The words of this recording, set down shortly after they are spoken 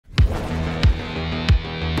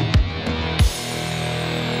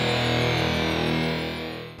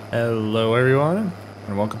Hello everyone,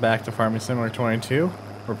 and welcome back to Farming Simulator 22.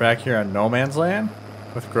 We're back here on No Man's Land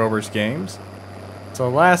with Grober's Games. So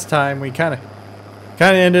last time we kind of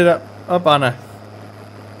ended up on a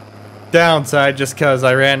downside just because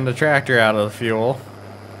I ran the tractor out of the fuel,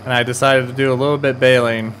 and I decided to do a little bit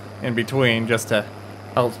baling in between just to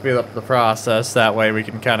help speed up the process. That way we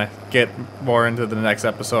can kind of get more into the next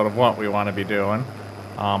episode of what we want to be doing.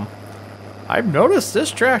 I've noticed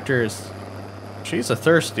this tractor she's a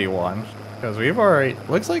thirsty one, because we've already,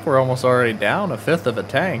 looks like we're almost already down a fifth of a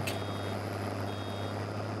tank.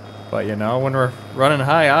 But you know, when we're running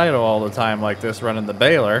high idle all the time like this, running the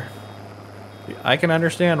baler, I can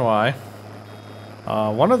understand why.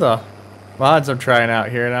 One of the mods I'm trying out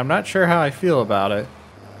here, and I'm not sure how I feel about it,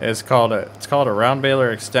 is it's called a round baler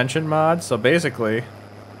extension mod. So basically,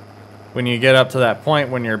 when you get up to that point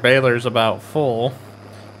when your baler's about full,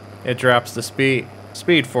 it drops the speed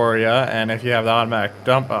for you, and if you have the automatic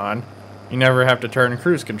dump on, you never have to turn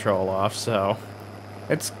cruise control off. So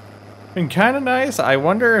it's been kind of nice. I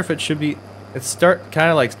wonder if it should be, kind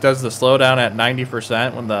of like does the slowdown at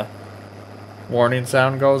 90% when the warning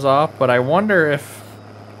sound goes off, but I kind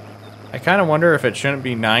of wonder if it shouldn't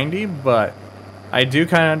be 90, but I do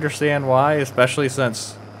kind of understand why, especially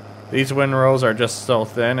since these windrows are just so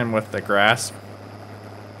thin, and with the grass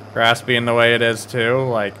being the way it is too,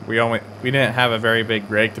 like we didn't have a very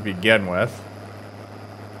big rake to begin with,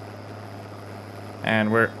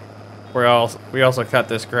 and we also cut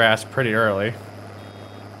this grass pretty early,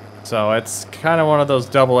 so it's kind of one of those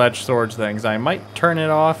double-edged swords things. I might turn it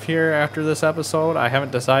off here after this episode. I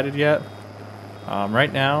haven't decided yet.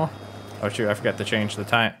 Right now, oh shoot, I forgot to change the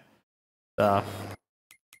time. The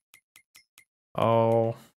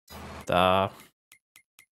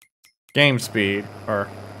game speed, or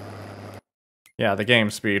yeah, the game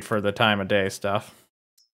speed for the time of day stuff.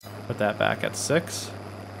 Put that back at 6.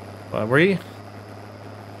 But we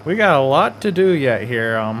got a lot to do yet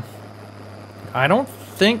here. I don't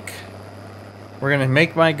think we're gonna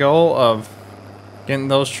make my goal of getting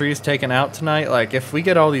those trees taken out tonight. Like, if we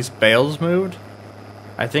get all these bales moved,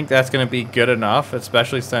 I think that's gonna be good enough,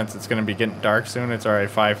 especially since it's gonna be getting dark soon. It's already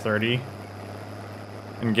 5:30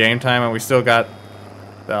 in game time, and we still got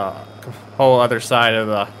the whole other side of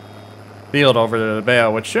the field over to the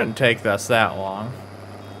bale, which shouldn't take us that long.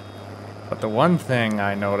 But the one thing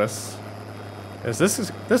I notice is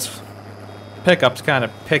this pickup's kind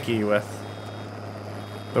of picky with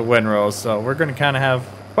the windrows, so we're going to kind of have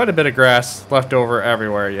quite a bit of grass left over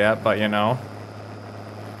everywhere yet. But you know,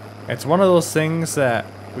 it's one of those things that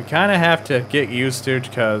we kind of have to get used to,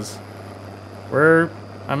 because we're,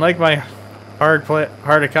 unlike my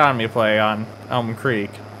hard economy play on Elm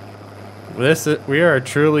Creek, we are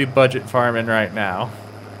truly budget farming right now.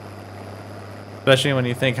 Especially when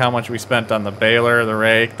you think how much we spent on the baler, the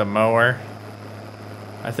rake, the mower.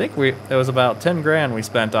 I think it was about 10 grand we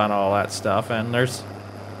spent on all that stuff, and there's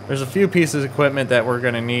a few pieces of equipment that we're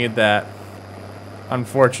gonna need that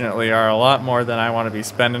unfortunately are a lot more than I want to be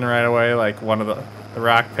spending right away, like one of the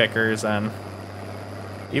rock pickers, and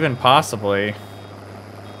even possibly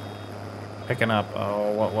picking up,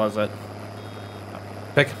 oh, what was it?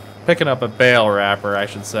 Picking up a bale wrapper, I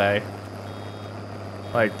should say.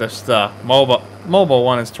 Like the mobile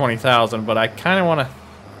one is 20,000, but I kind of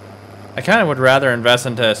would rather invest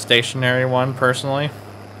into a stationary one personally,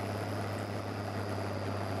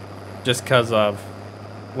 just because of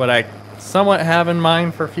what I somewhat have in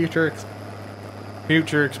mind for future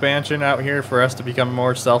expansion out here, for us to become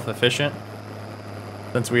more self-efficient,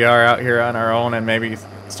 since we are out here on our own, and maybe to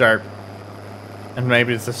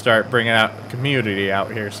start bringing out community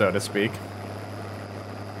out here, so to speak.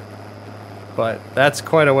 But that's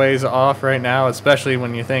quite a ways off right now, especially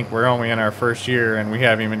when you think we're only in our first year and we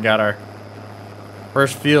haven't even got our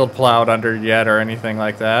first field plowed under yet or anything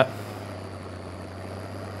like that.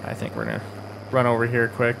 I think we're gonna run over here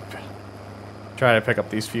quick, try to pick up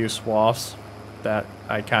these few swaths that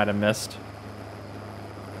I kind of missed.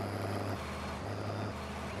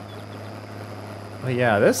 But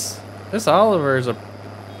yeah, this Oliver is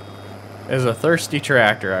a thirsty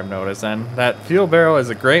tractor, I've noticed, and that fuel barrel is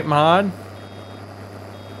a great mod,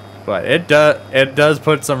 but it does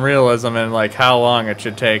put some realism in, like, how long it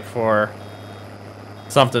should take for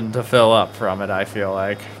something to fill up from it, I feel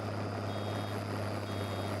like.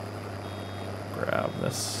 Grab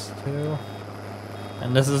this too.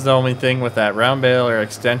 And this is the only thing with that round baler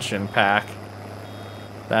extension pack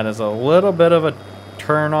that is a little bit of a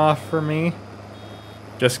turn off for me.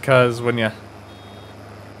 Just because when you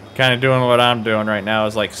kind of doing what I'm doing right now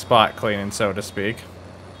is like spot cleaning, so to speak.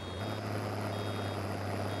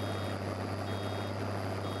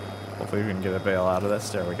 Hopefully we can get a bale out of this.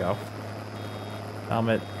 There we go.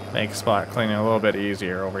 It makes spot cleaning a little bit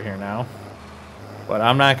easier over here now. But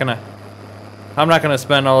I'm not gonna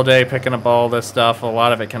spend all day picking up all this stuff. A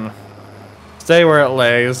lot of it can stay where it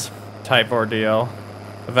lays, type ordeal.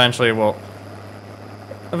 Eventually it'll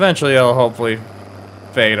hopefully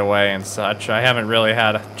fade away and such. I haven't really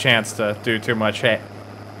had a chance to do too much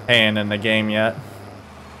haying in the game yet.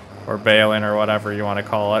 Or baling or whatever you want to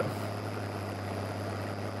call it.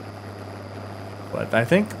 But I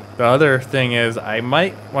think the other thing is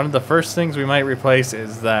one of the first things we might replace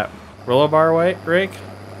is that roller bar rake.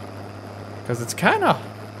 Because it's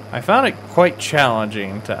I found it quite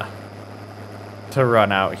challenging to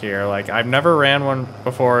run out here. Like, I've never ran one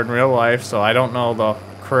before in real life, so I don't know the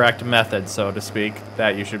correct method, so to speak,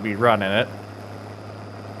 that you should be running it.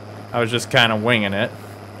 I was just kind of winging it,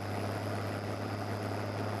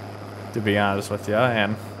 to be honest with you,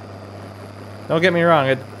 and don't get me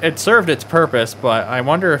wrong, it served its purpose, but I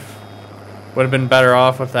wonder if it would have been better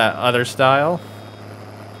off with that other style.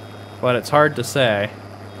 But it's hard to say.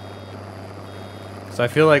 So I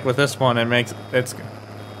feel like with this one, with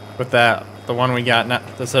the one we got now,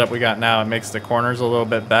 the setup we got now, it makes the corners a little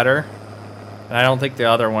bit better. And I don't think the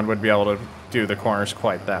other one would be able to do the corners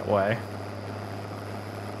quite that way.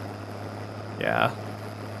 Yeah.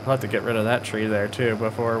 I'll have to get rid of that tree there too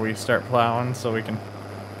before we start plowing, so we can...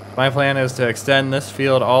 My plan is to extend this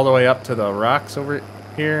field all the way up to the rocks over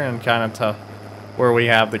here and kind of to where we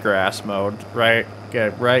have the grass mowed,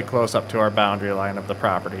 get right close up to our boundary line of the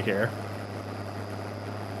property here.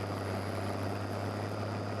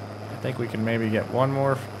 I think we can maybe get one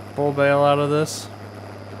more full bale out of this.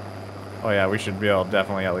 Oh yeah, we should be able to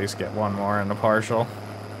definitely at least get one more in the partial.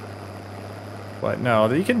 But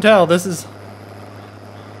no, you can tell this is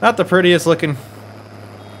not the prettiest looking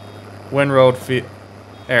windroad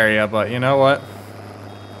area, but you know what?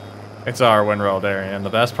 It's our windroad area, and the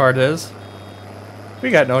best part is we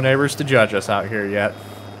got no neighbors to judge us out here yet.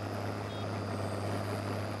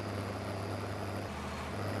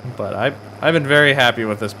 But I've been very happy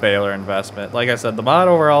with this baler investment. Like I said, the mod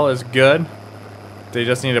overall is good. They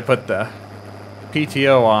just need to put the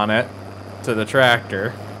PTO on it to the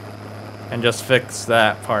tractor and just fix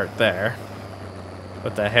that part there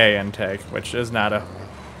with the hay intake, which is not a...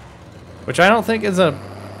 Which I don't think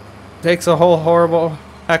takes a whole horrible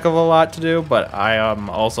heck of a lot to do, but I am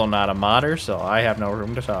also not a modder, so I have no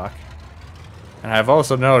room to talk. And I've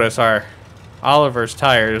also noticed our Oliver's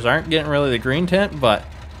tires aren't getting really the green tint, but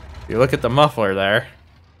if you look at the muffler there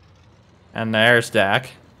and the air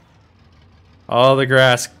stack, all the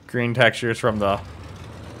grass green textures from the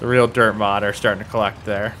real dirt mod are starting to collect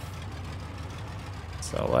there.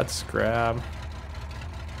 So let's grab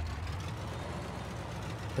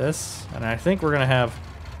this, and I think we're gonna have...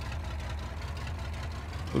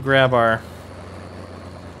 We'll grab our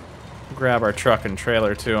truck and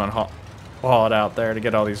trailer too and haul it out there to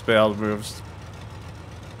get all these bales moved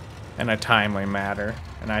in a timely manner.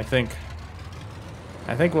 And I think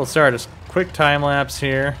we'll start a quick time lapse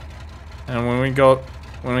here, and when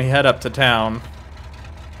we head up to town,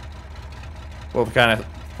 we'll kind of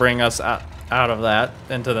bring us out of that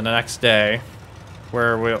into the next day,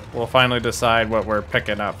 where we'll finally decide what we're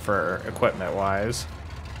picking up for equipment wise.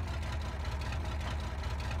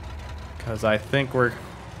 Because I think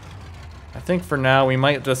for now we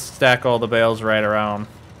might just stack all the bales right around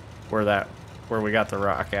where we got the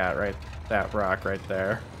rock at, right, that rock right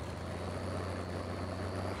there.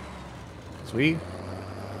 'Cause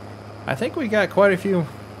I think we got quite a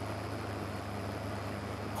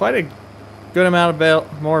good amount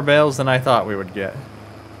of more bales than I thought we would get.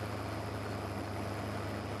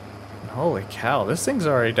 Holy cow, this thing's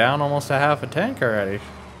already down almost a half a tank already.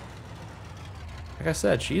 Like I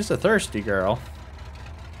said, she's a thirsty girl.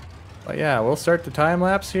 But yeah, we'll start the time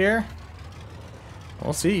lapse here.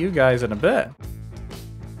 We'll see you guys in a bit.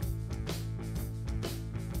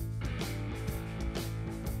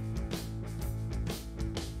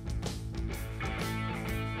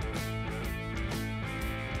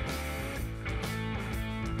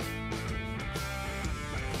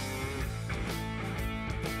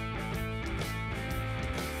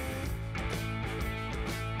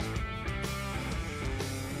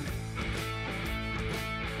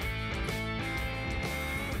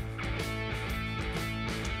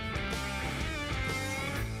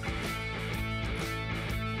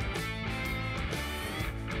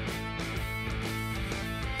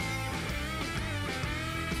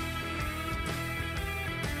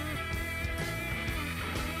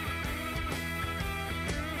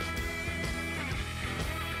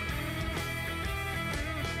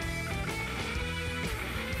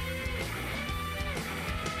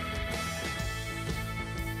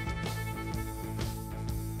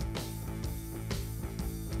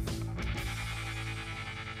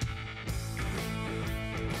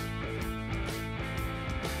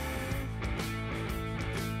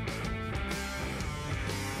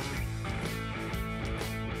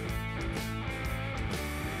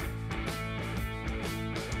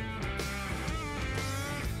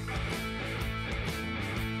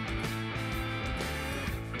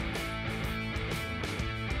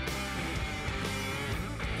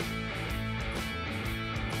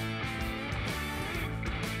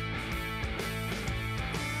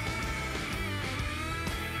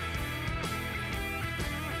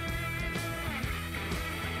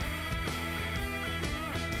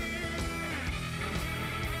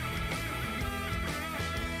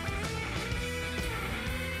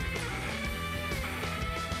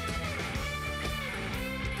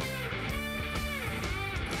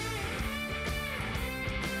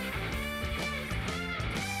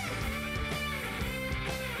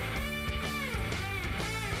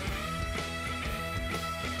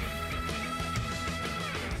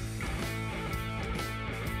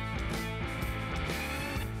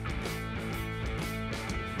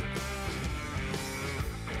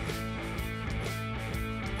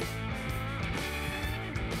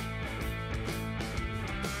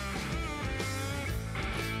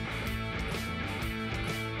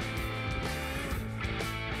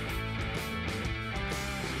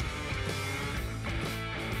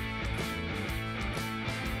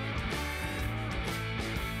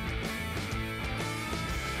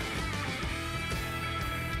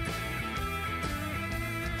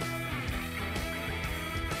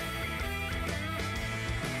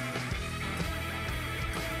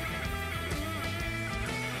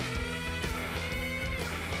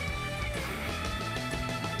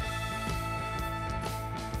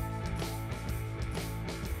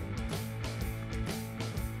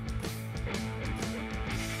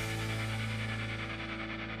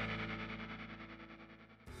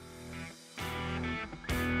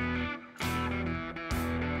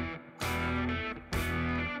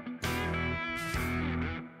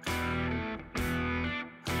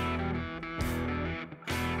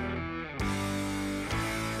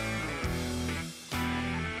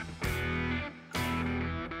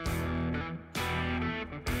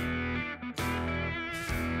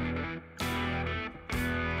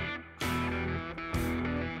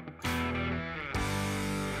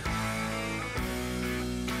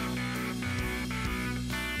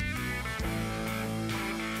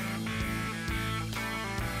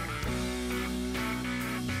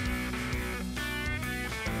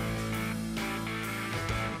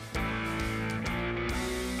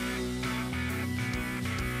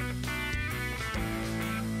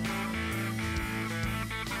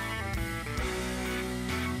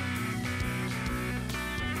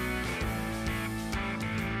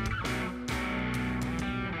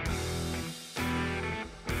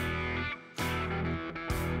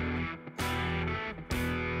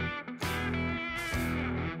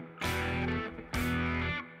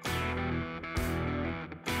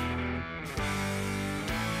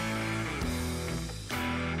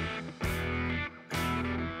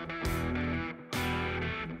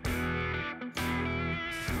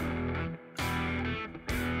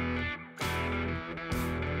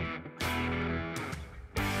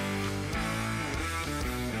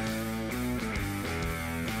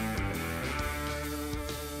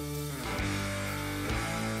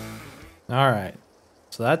 Alright.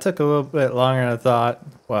 So that took a little bit longer than I thought.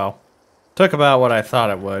 Well, took about what I thought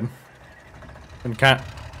it would. I'm kind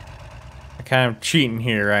of cheating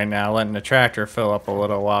here right now, letting the tractor fill up a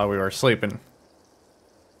little while we were sleeping.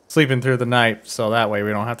 Sleeping through the night, so that way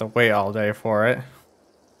we don't have to wait all day for it.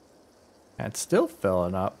 And it's still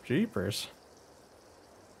filling up. Jeepers.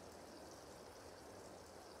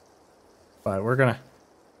 But we're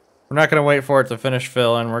not gonna wait for it to finish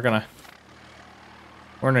filling. We're gonna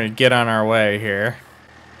get on our way here.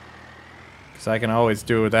 Because I can always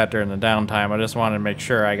do that during the downtime. I just wanted to make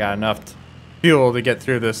sure I got enough fuel to get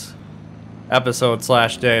through this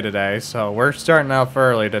episode/day today. So we're starting off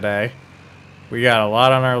early today. We got a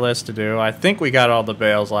lot on our list to do. I think we got all the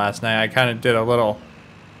bales last night. I kind of did a little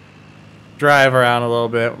drive around a little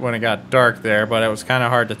bit when it got dark there, but it was kind of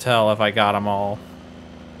hard to tell if I got them all.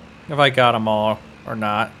 If I got them all or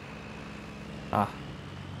not. Ah,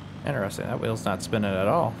 interesting. That wheel's not spinning at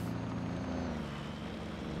all.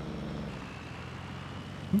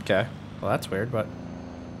 Okay. Well, that's weird, but...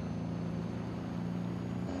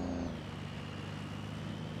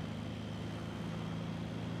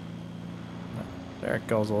 There it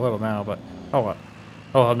goes a little now, but... Oh, well.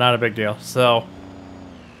 Oh, well, not a big deal. So,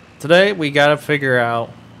 today we gotta figure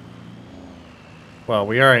out... Well,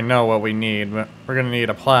 we already know what we need, but we're gonna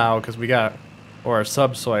need a plow, because we got... Or a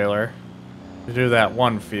subsoiler to do that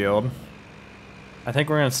one field. I think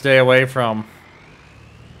we're gonna stay away from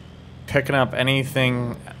picking up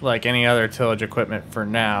anything like any other tillage equipment for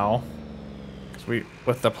now. Because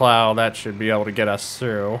with the plow, that should be able to get us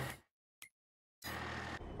through.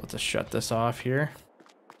 Let's just shut this off here.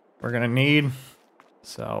 We're gonna need...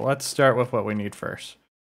 So let's start with what we need first.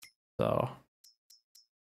 So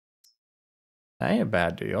that ain't a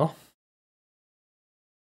bad deal.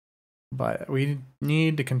 But we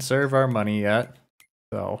need to conserve our money yet.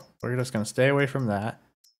 So we're just gonna stay away from that.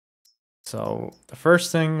 So the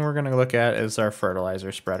first thing we're gonna look at is our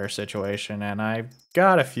fertilizer spreader situation. And I've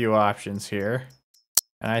got a few options here.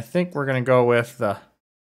 And I think we're gonna go with the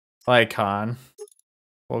Icon.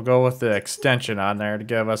 We'll go with the extension on there to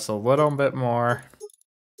give us a little bit more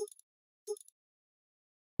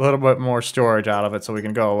storage out of it so we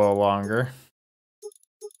can go a little longer.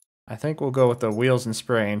 I think we'll go with the wheels and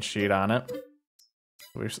spraying sheet on it.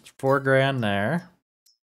 We've $4,000 there.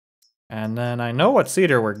 And then I know what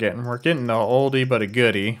seeder we're getting. We're getting the oldie but a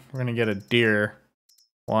goodie. We're gonna get a Deere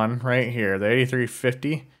one right here, the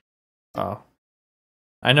 8350. Oh,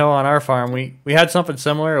 I know on our farm we had something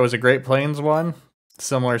similar. It was a Great Plains one.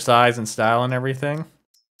 Similar size and style and everything.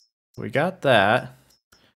 We got that.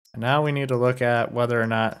 And now we need to look at whether or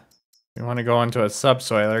not we want to go into a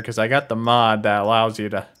subsoiler, because I got the mod that allows you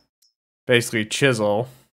to basically chisel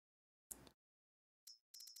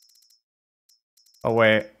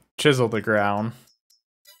the ground.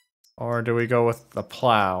 Or do we go with the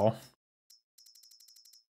plow?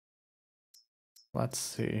 Let's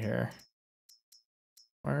see here.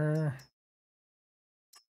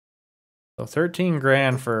 So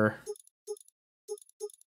 $13,000 for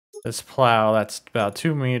this plow. That's about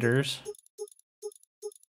 2 meters.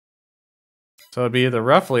 So it'd be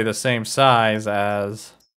roughly the same size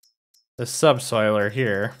as this subsoiler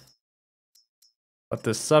here. But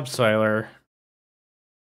this subsoiler,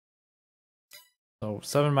 so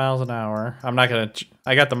 7 miles an hour. I'm not gonna,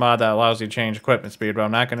 I got the mod that allows you to change equipment speed, but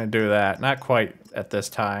I'm not gonna do that. Not quite at this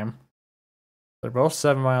time. They're both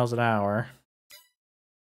 7 miles an hour.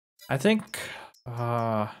 I think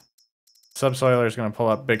subsoiler is gonna pull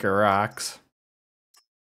up bigger rocks.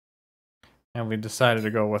 And we decided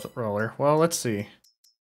to go with roller. Well, let's see.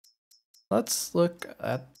 Let's look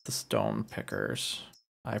at the stone pickers.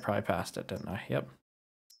 I probably passed it, didn't I? Yep.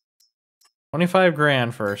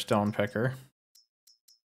 $25,000 for a stone picker.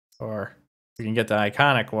 Or we can get the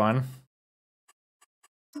iconic one.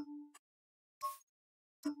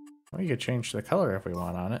 We could change the color if we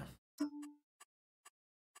want on it.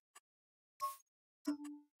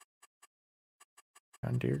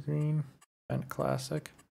 John Deere green, Bent classic.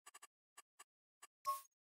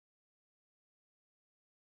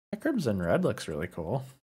 That crimson red looks really cool.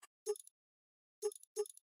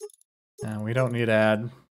 And we don't need to add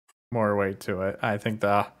more weight to it. I think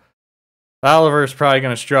the Oliver's probably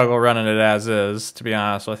going to struggle running it as is, to be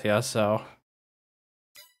honest with you, so.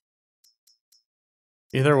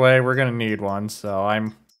 Either way, we're going to need one, so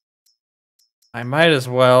I might as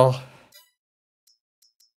well.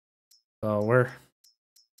 So we're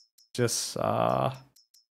just, I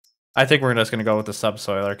think we're just going to go with the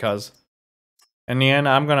subsoiler, because in the end,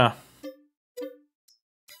 I'm gonna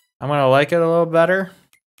like it a little better.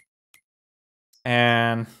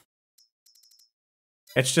 And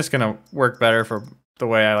it's just gonna work better for the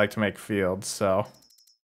way I like to make fields, so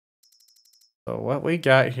what we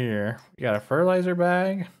got here, we got a fertilizer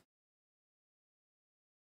bag.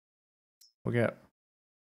 We'll get,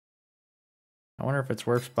 I wonder if it's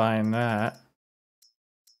worth buying that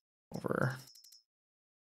over.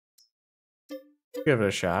 Give it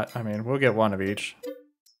a shot. I mean, we'll get one of each.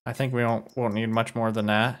 I think we won't need much more than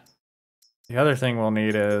that. The other thing we'll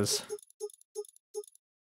need is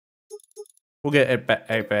we'll get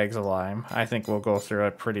 8 bags of lime. I think we'll go through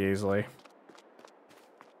it pretty easily.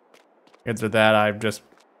 Either that, I've just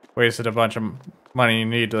wasted a bunch of money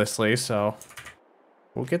needlessly, so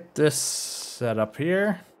we'll get this set up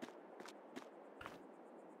here.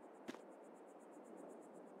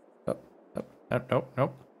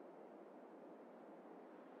 Nope.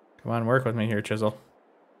 Come on, work with me here, Chisel.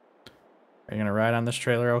 Are you gonna ride on this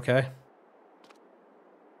trailer okay?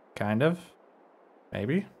 Kind of.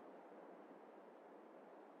 Maybe.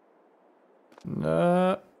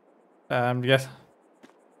 No. Yes.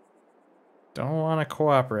 Don't want to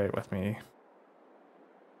cooperate with me.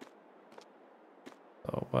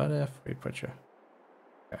 So what if we put you...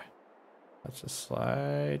 Okay. Let's just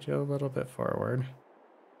slide you a little bit forward.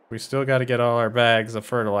 We still got to get all our bags of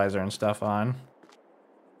fertilizer and stuff on.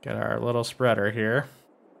 Get our little spreader here.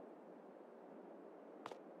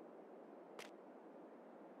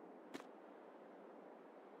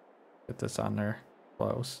 Get this on there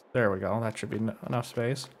close. There we go. That should be enough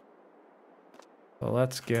space. So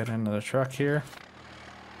let's get into the truck here.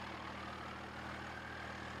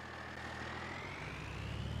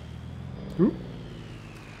 Oop.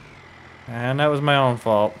 And that was my own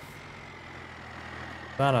fault.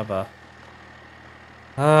 Son of a...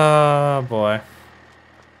 Oh boy.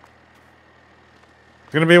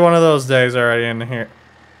 It's gonna be one of those days already in here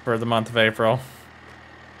for the month of April.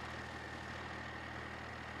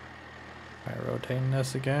 Alright, rotating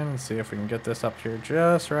this again and see if we can get this up here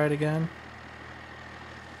just right again.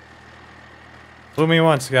 Fool me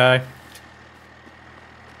once, guy.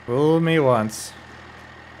 Fool me once.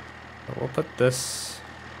 So we'll put this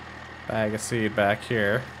bag of seed back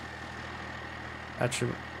here. That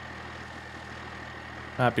should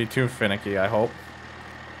not be too finicky, I hope.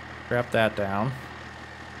 Wrap that down.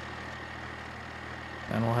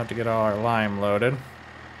 Then we'll have to get all our lime loaded.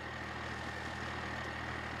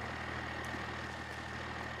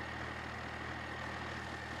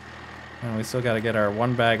 And we still got to get our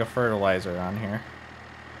 1 bag of fertilizer on here.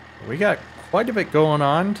 We got quite a bit going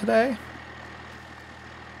on today.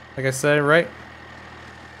 Like I said, right?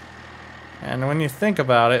 And when you think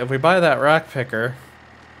about it, if we buy that rock picker,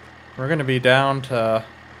 we're going to be down to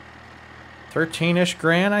 13-ish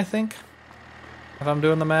grand, I think. If I'm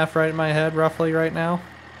doing the math right in my head, roughly right now.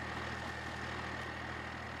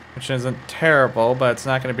 Which isn't terrible, but it's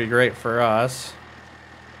not going to be great for us.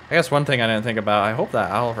 I guess one thing I didn't think about, I hope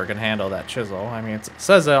that Oliver can handle that chisel. I mean, it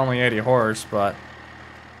says that only 80 horse, but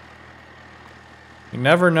you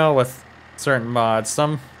never know with certain mods.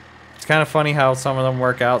 It's kind of funny how some of them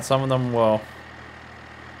work out. Some of them will,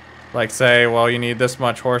 like, say, well, you need this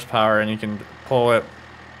much horsepower, and you can pull it.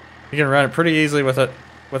 You can run it pretty easily with a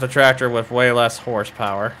tractor with way less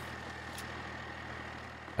horsepower.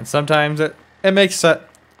 And sometimes it makes sense.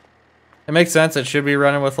 It makes sense. It should be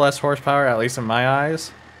running with less horsepower, at least in my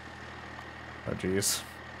eyes. Oh, jeez.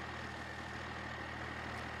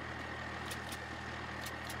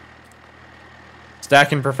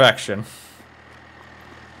 Stacking perfection.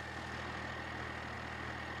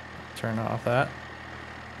 Turn off that.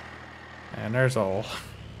 And there's all.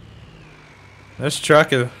 This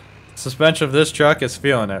truck is... Suspension of this truck is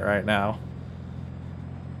feeling it right now.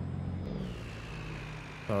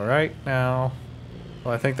 So right now...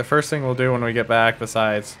 Well, I think the first thing we'll do when we get back,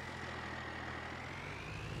 besides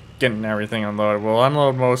getting everything unloaded, we'll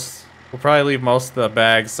unload most... We'll probably leave most of the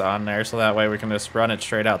bags on there, so that way we can just run it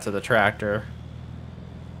straight out to the tractor.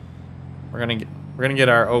 We're gonna get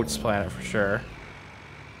our oats planted for sure.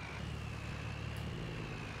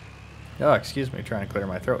 Oh, excuse me, trying to clear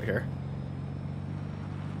my throat here.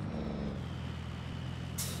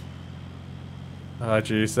 Oh,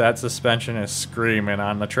 geez, that suspension is screaming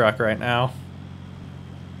on the truck right now.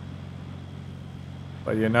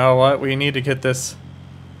 But you know what? We need to get this.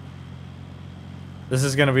 This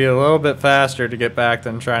is going to be a little bit faster to get back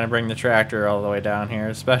than trying to bring the tractor all the way down here.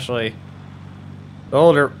 Especially the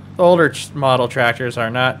older model tractors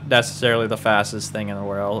are not necessarily the fastest thing in the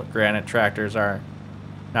world. Granted, tractors are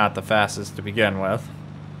not the fastest to begin with.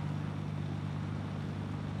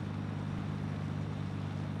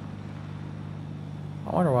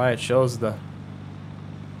 I wonder why it shows the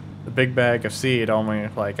big bag of seed only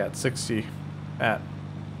like at 64%.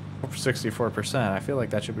 I feel like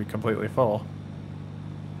that should be completely full.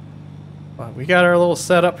 But we got our little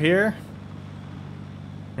setup here.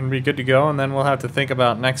 Gonna be good to go, and then we'll have to think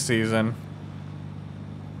about next season.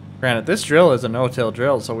 Granted, this drill is a no-till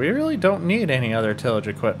drill, so we really don't need any other tillage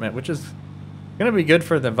equipment, which is gonna be good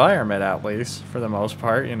for the environment, at least, for the most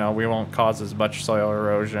part. You know, we won't cause as much soil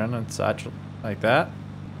erosion and such like that.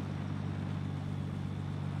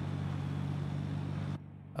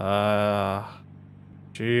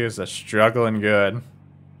 Geez, that's struggling good.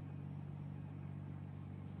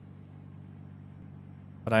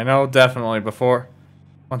 But I know definitely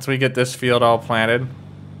once we get this field all planted,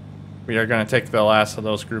 we are going to take the last of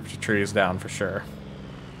those groups of trees down for sure.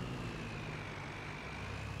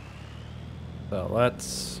 So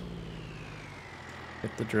let's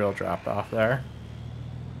get the drill dropped off there.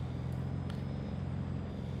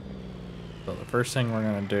 So the first thing we're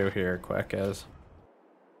going to do here quick is...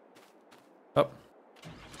 Oh.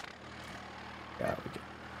 Yeah,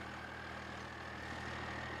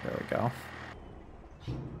 there we go.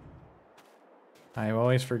 I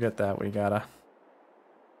always forget that we gotta...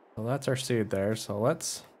 So that's our seed there, so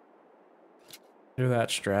let's do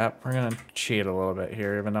that strap. We're gonna cheat a little bit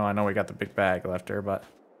here, even though I know we got the big bag lifter, but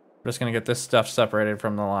we're just gonna get this stuff separated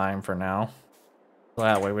from the lime for now. So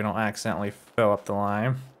that way we don't accidentally fill up the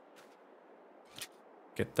lime.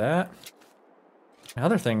 Get that. The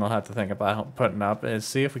other thing we'll have to think about putting up is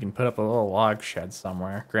see if we can put up a little log shed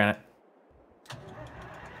somewhere. Granted,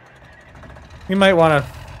 we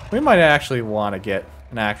might actually want to get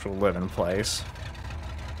an actual living place.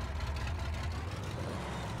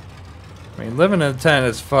 I mean, living in a tent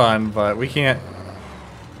is fun, but we can't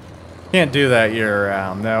do that year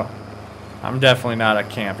round. No, I'm definitely not a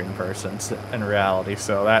camping person in reality,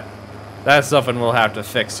 so that's something we'll have to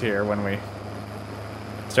fix here when we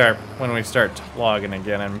start logging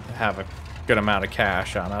again and have a good amount of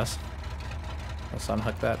cash on us. Let's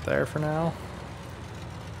unhook that there for now.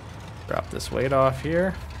 Drop this weight off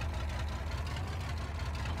here.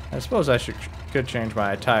 I suppose I could change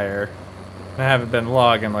my tire. I haven't been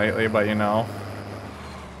logging lately, but you know.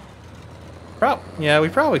 Yeah, we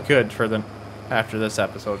probably could after this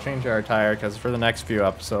episode change our tire, because for the next few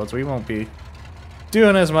episodes we won't be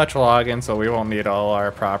doing as much logging, so we won't need all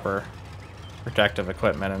our proper protective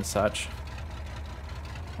equipment and such.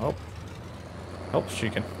 Oh,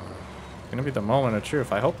 gonna be the moment of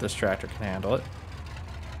truth. I hope this tractor can handle it.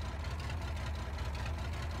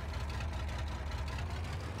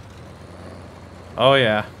 Oh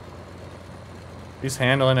yeah, he's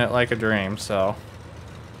handling it like a dream. So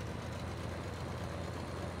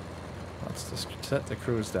let's just set the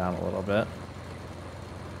cruise down a little bit.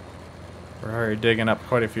 We're already digging up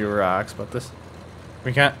quite a few rocks, but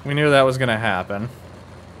we knew that was gonna happen.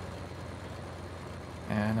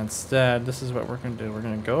 And instead, this is what we're gonna do. We're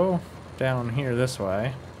gonna go down here this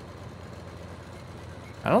way.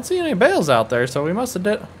 I don't see any bales out there, so we must have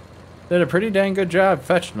did a pretty dang good job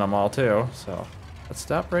fetching them all too. So let's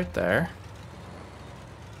stop right there.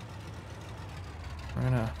 We're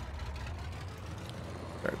gonna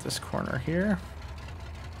start this corner here.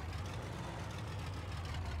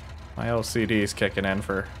 My OCD is kicking in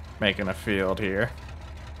for making a field here.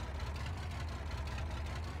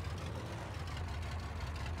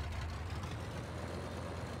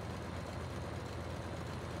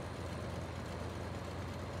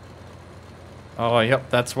 Oh, yep,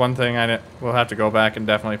 that's one thing we'll have to go back and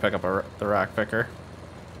definitely pick up the rock picker.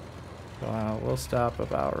 So we'll stop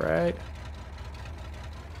about right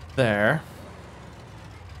there.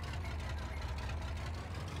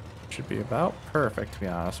 Should be about perfect, to be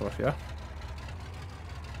honest with you.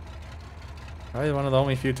 Probably one of the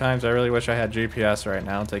only few times I really wish I had GPS right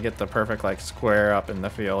now to get the perfect, like, square up in the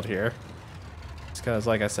field here. It's because,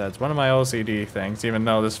 like I said, it's one of my OCD things, even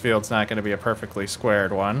though this field's not going to be a perfectly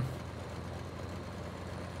squared one.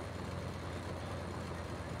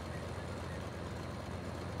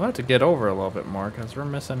 We'll have to get over a little bit more because we're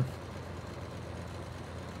missing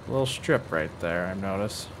a little strip right there, I've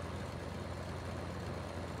noticed.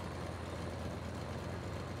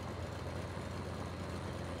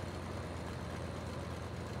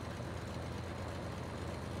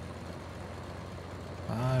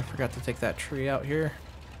 I forgot to take that tree out here.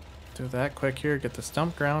 Do that quick here, get the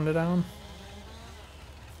stump grounded on.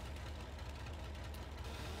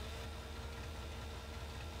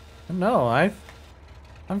 No,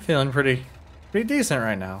 I'm feeling pretty decent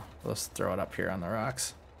right now. Let's throw it up here on the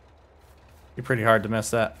rocks. Be pretty hard to miss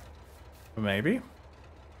that. But maybe.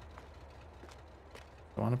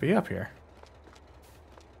 I want to be up here.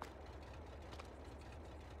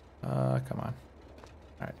 Come on.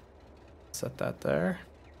 Alright. Set that there.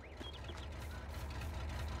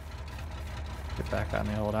 Get back on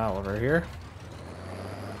the old Oliver here.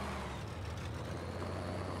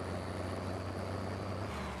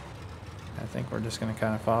 think we're just gonna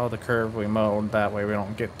kind of follow the curve we mowed. That way we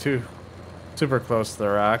don't get too super close to the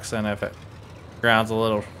rocks, and if it ground's a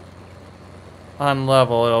little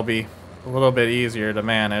unlevel, it'll be a little bit easier to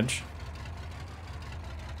manage.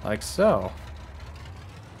 Like so.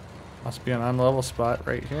 Must be an unlevel spot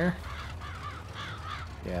right here.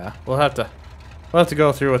 Yeah, we'll have to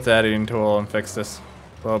go through with the editing tool and fix this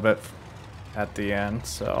a little bit at the end,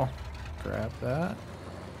 so grab that.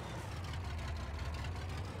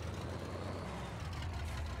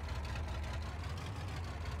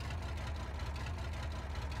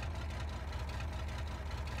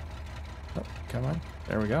 Oh, come on.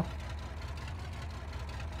 There we go.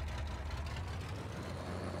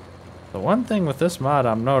 The one thing with this mod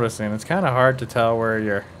I'm noticing, it's kind of hard to tell where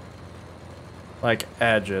your like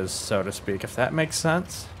edges, so to speak, if that makes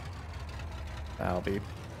sense. That'll be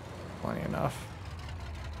plenty enough.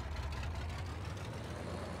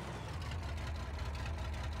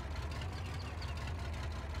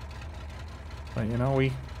 But you know,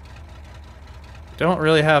 we don't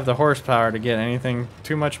really have the horsepower to get anything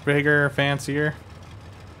too much bigger or fancier.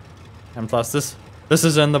 And plus this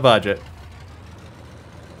is in the budget.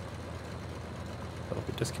 So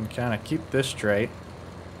we just can kind of keep this straight.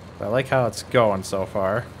 But I like how it's going so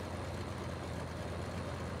far.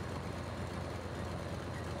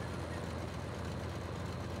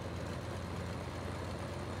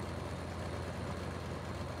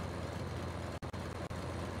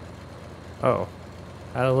 Oh,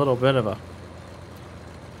 had a little bit of a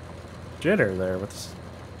jitter there with this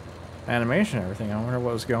animation and everything. I wonder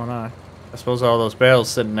what was going on. I suppose all those bales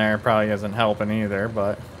sitting there probably isn't helping either,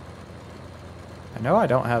 but I know I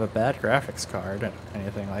don't have a bad graphics card or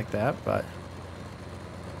anything like that, but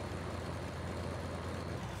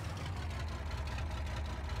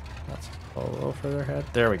let's pull a little further ahead.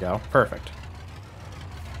 There we go. Perfect.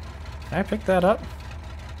 Can I pick that up?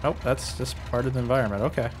 Nope, that's just part of the environment.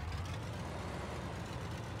 Okay.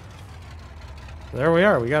 There we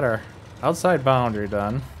are. We got our outside boundary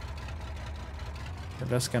done. We're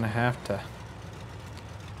just gonna have to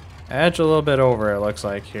edge a little bit over, it looks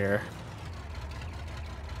like here.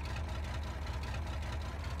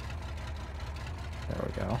 There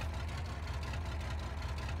we go.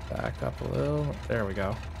 Back up a little. There we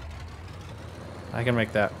go. I can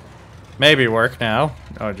make that maybe work now.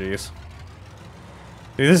 Oh geez.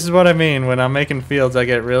 See, this is what I mean when I'm making fields. I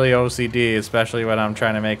get really OCD, especially when I'm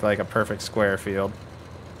trying to make like a perfect square field.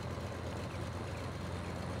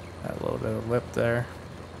 Got a little bit of lip there.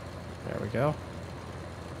 There we go.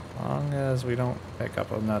 As long as we don't pick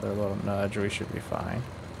up another little nudge, we should be fine.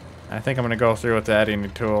 I think I'm going to go through with the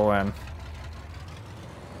editing tool and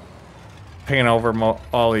paint over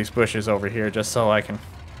all these bushes over here just so I can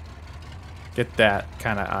get that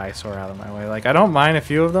kind of eyesore out of my way. Like, I don't mind a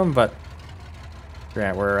few of them, but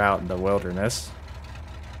grant we're out in the wilderness.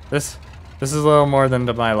 This is a little more than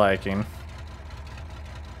to my liking.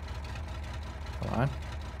 Come on.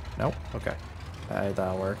 Nope. Okay.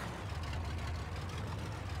 That'll work.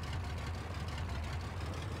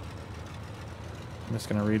 I'm just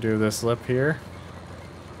gonna redo this lip here.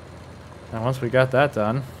 And once we got that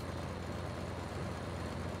done,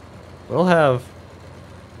 we'll have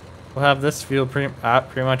this field pretty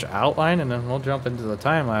much outlined, and then we'll jump into the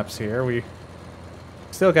time lapse here. We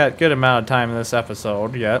still got a good amount of time in this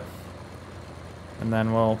episode yet, and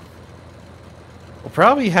then we'll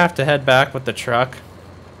probably have to head back with the truck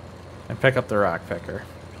and pick up the rock picker.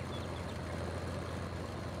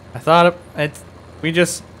 I thought it's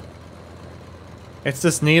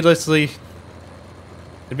just needlessly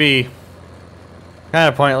to be kind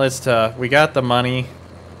of pointless to. We got the money,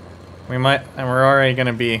 and we're already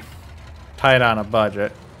gonna be tight on a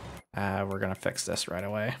budget. We're gonna fix this right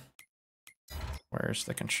away. Where's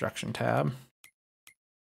the construction tab?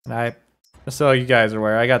 And just so you guys are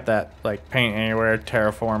aware, I got that like paint anywhere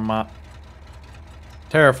terraform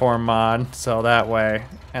mod, so that way,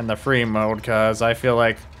 and the free mode, because I feel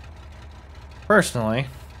like personally,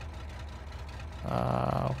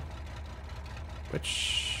 I'm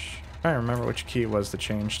trying to remember which key was to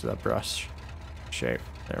change to the brush shape.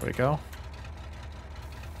 There we go.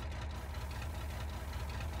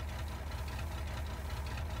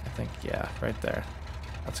 I think, yeah, right there.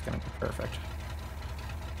 That's gonna be perfect.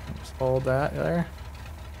 Just hold that there.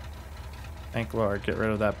 Thank Lord. Get rid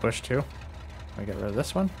of that bush too. Let me get rid of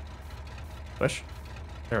this one. Bush.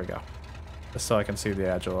 There we go. Just so I can see the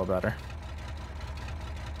edge a little better.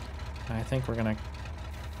 I think we're gonna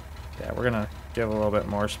give a little bit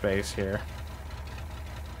more space here.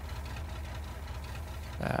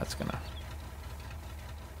 That's gonna.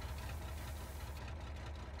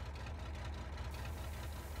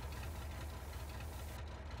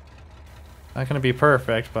 Not gonna be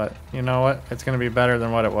perfect, but you know what? It's gonna be better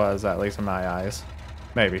than what it was, at least in my eyes.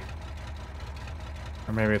 Maybe.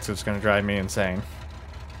 Or maybe it's just gonna drive me insane.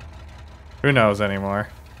 Who knows anymore?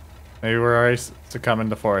 Maybe we're already succumbing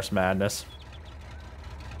to forest madness.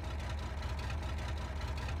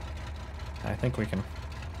 I think we can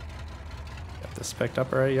get this picked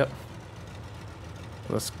up already. Yep.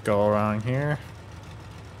 Let's go around here.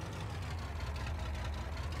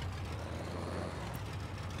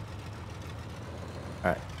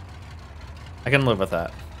 Alright. I can live with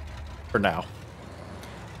that. For now.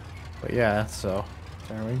 But yeah, so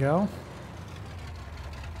there we go.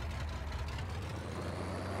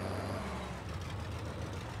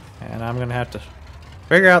 And I'm gonna have to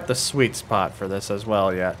figure out the sweet spot for this as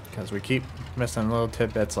well yet, because we keep missing little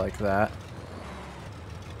tidbits like that.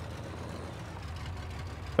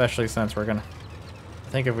 Especially since we're gonna, I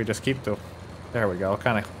think if we just keep the, there we go,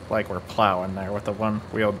 kind of like we're plowing there with the one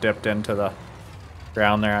wheel dipped into the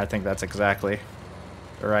ground there. I think that's exactly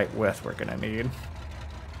the right width we're gonna need.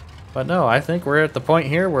 But no, I think we're at the point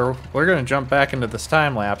here where we're gonna jump back into this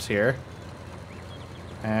time lapse here.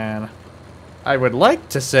 And I would like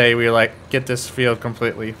to say we get this field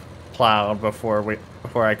completely plowed before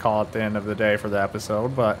I call it the end of the day for the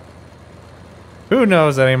episode, but who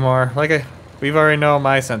knows anymore? We've already know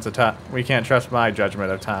my sense of time. We can't trust my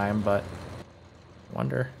judgment of time, but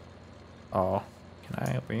wonder. Oh, can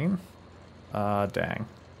I lean? Dang. I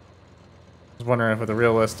was wondering if with a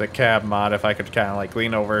realistic cab mod, if I could kind of like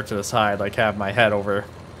lean over to the side, like have my head over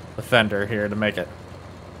the fender here to make it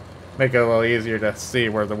a little easier to see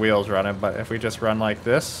where the wheel's running. But if we just run like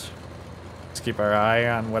this, just keep our eye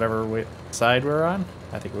on whatever side we're on,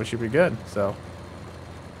 I think we should be good. So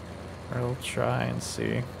we'll try and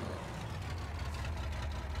see.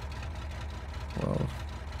 We'll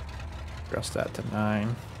adjust that to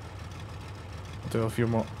 9. We'll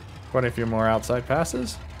do quite a few more outside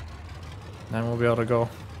passes. Then we'll be able to go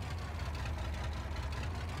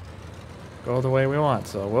the way we want.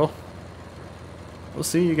 So we'll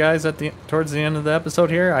see you guys towards the end of the episode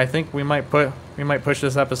here. I think we might push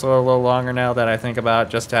this episode a little longer now that I think about it,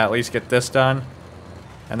 just to at least get this done,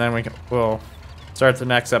 and then we'll start the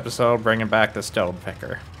next episode bringing back the stone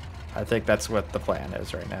picker. I think that's what the plan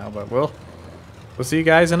is right now. But we'll see you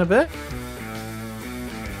guys in a bit.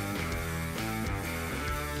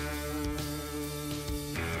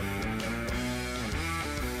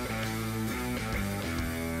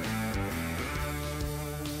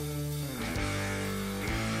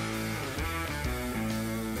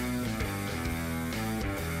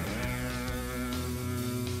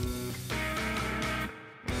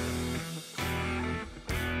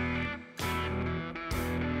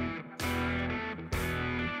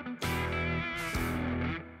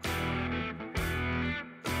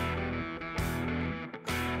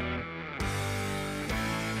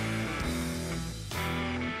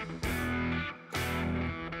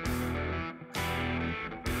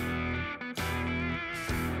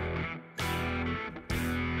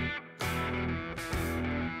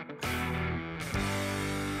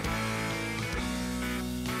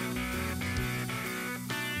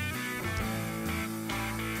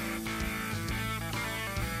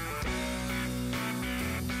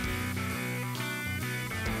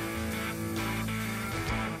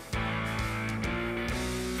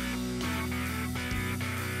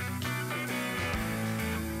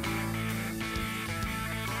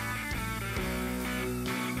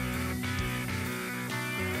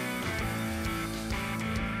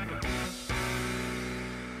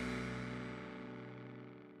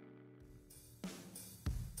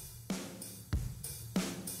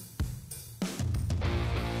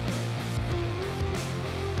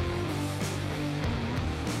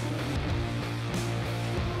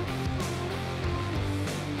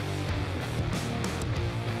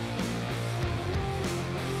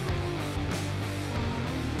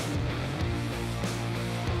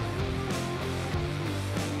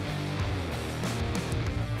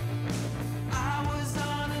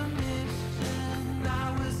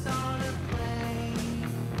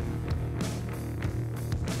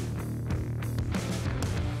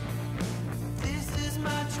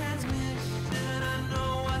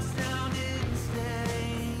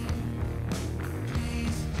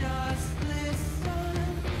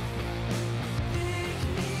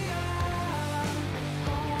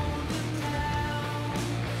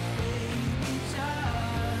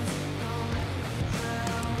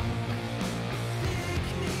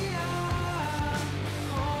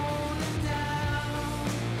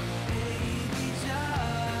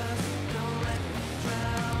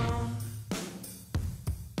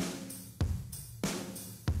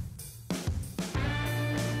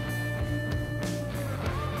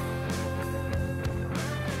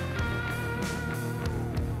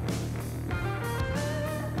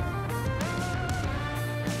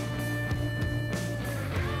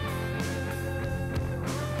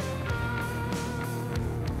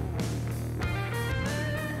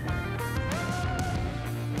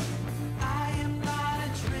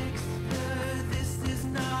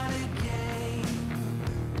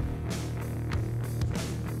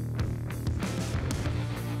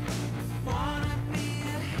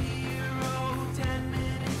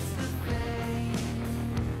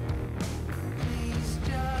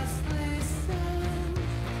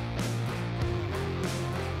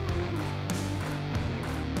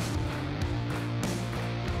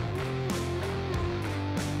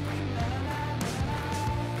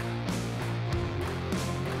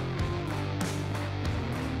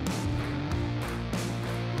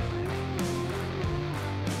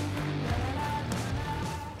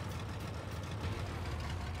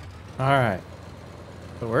 Alright.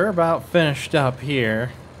 So we're about finished up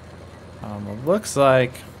here. It looks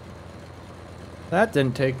like that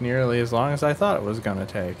didn't take nearly as long as I thought it was going to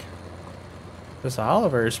take. This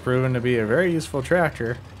Oliver has proven to be a very useful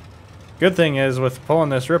tractor. Good thing is, with pulling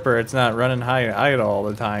this ripper, it's not running high idle all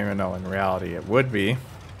the time, even though in reality it would be.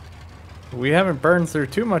 We haven't burned through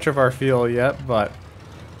too much of our fuel yet, but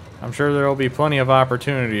I'm sure there will be plenty of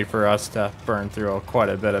opportunity for us to burn through quite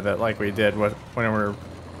a bit of it like we did when we were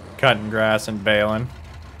cutting grass and baling.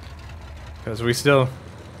 Because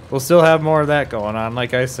we'll still have more of that going on,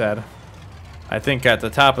 like I said. I think at the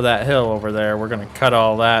top of that hill over there, we're going to cut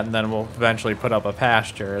all that, and then we'll eventually put up a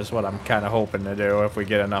pasture, is what I'm kind of hoping to do if we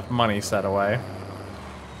get enough money set away.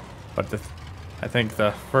 But I think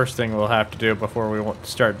the first thing we'll have to do before we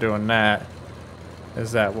start doing that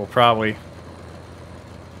is that we'll probably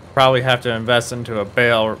have to invest into a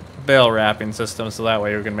bale wrapping system, so that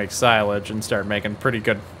way we can make silage and start making pretty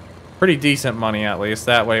decent money at least.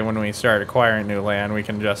 That way when we start acquiring new land, we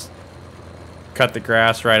can just cut the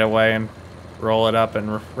grass right away and roll it up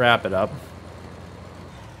and wrap it up.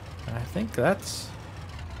 And I think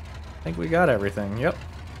we got everything. Yep.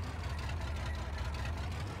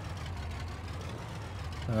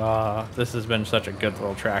 This has been such a good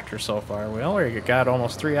little tractor so far. We already got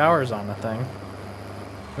almost 3 hours on the thing,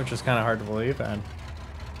 which is kind of hard to believe, and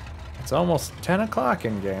it's almost 10 o'clock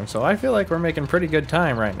in game, so I feel like we're making pretty good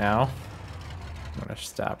time right now. I'm gonna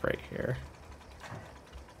stop right here.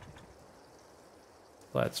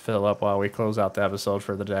 Let's fill up while we close out the episode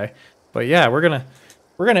for the day. But yeah, we're gonna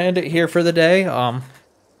end it here for the day.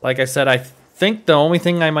 Like I said, I think the only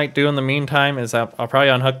thing I might do in the meantime is I'll probably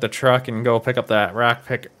unhook the truck and go pick up that rock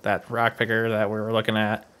picker that we were looking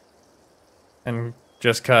at. And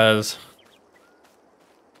just cause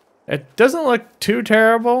it doesn't look too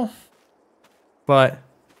terrible, but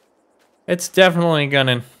it's definitely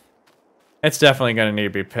gonna need to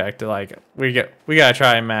be picked. Like we gotta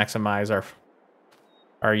try and maximize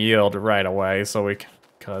our yield right away, so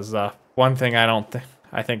because one thing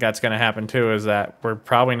I think that's going to happen too is that we're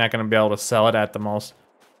probably not going to be able to sell it at the most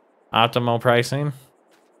optimal pricing.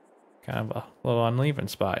 Kind of a little uneven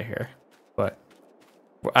spot here, but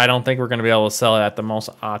I don't think we're going to be able to sell it at the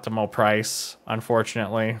most optimal price,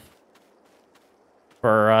 unfortunately,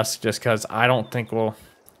 for us, just because I don't think we'll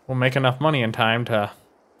make enough money in time to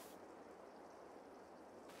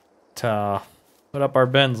put up our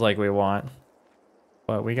bins like we want.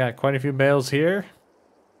 But we got quite a few bales here,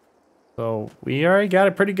 so we already got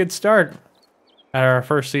a pretty good start at our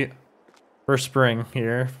first spring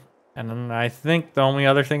here. And then I think the only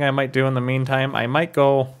other thing I might do in the meantime, I might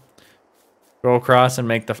go across and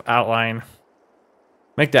make the outlines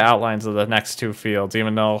of the next 2 fields,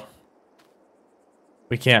 even though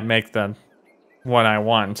we can't make the one I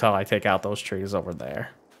want until I take out those trees over there.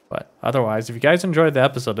 But otherwise, if you guys enjoyed the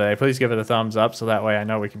episode today, please give it a thumbs up, so that way I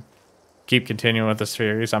know we can keep continuing with the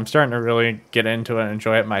series. I'm starting to really get into it and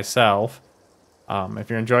enjoy it myself. If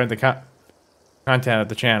you're enjoying the content of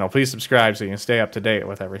the channel, please subscribe so you can stay up to date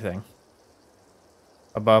with everything.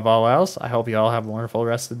 Above all else, I hope you all have a wonderful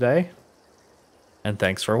rest of the day, and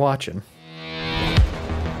thanks for watching.